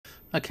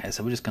Okay,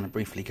 so we're just going to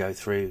briefly go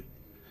through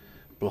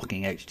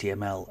blocking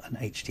HTML and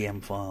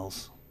HTML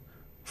files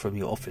from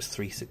your Office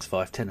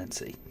 365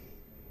 tenancy.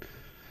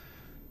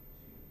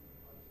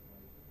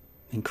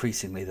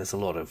 Increasingly, there's a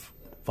lot of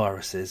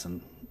viruses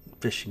and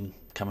phishing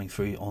coming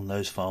through on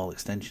those file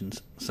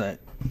extensions. So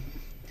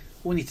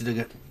all we need to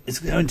do is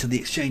go into the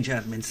Exchange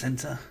Admin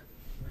Center,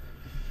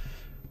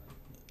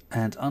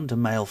 and under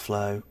Mail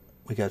Flow,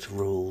 we go to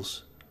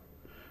Rules,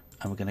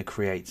 and we're going to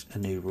create a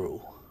new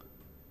rule.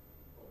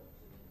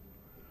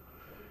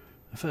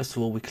 First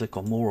of all, we click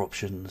on More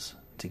Options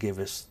to give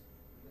us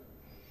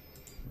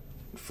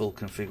full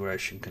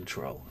configuration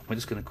control. We're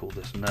just going to call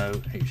this No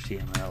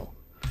HTML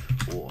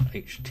or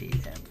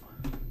HTM.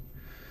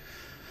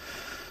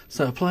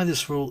 So apply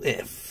this rule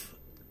if.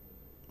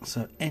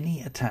 So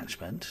any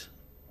attachment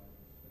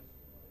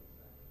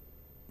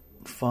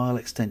file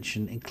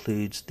extension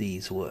includes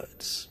these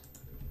words.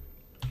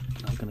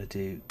 I'm going to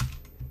do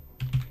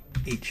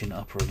each in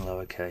upper and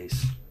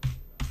lowercase,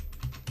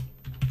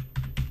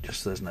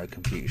 just so there's no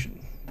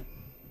confusion.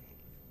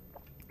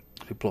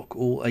 We block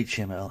all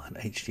HTML and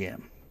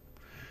HTM.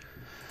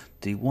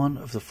 Do one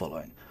of the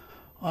following.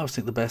 I always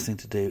think the best thing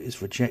to do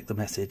is reject the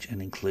message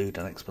and include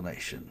an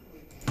explanation.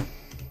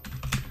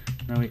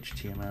 No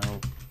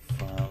HTML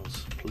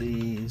files,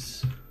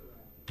 please.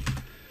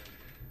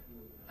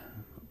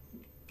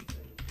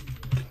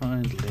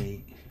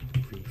 Kindly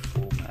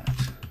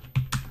reformat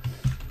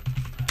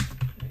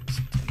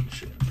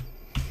extension.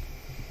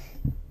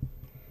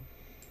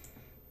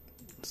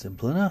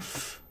 Simple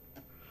enough.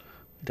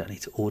 We don't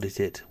need to audit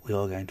it. We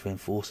are going to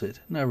enforce it.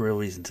 No real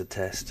reason to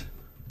test.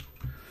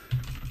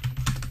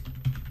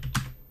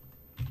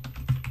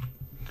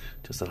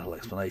 Just a little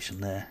explanation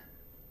there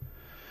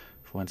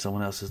for when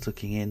someone else is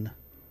looking in.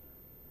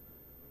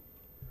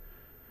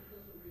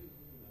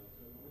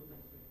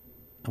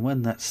 And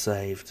when that's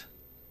saved,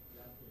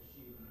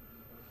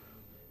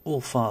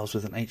 all files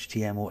with an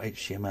HTML or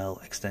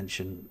HTML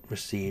extension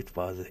received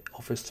by the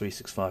Office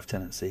 365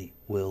 tenancy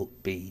will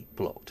be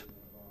blocked.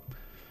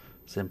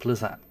 Simple as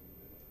that.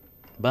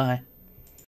 Bye.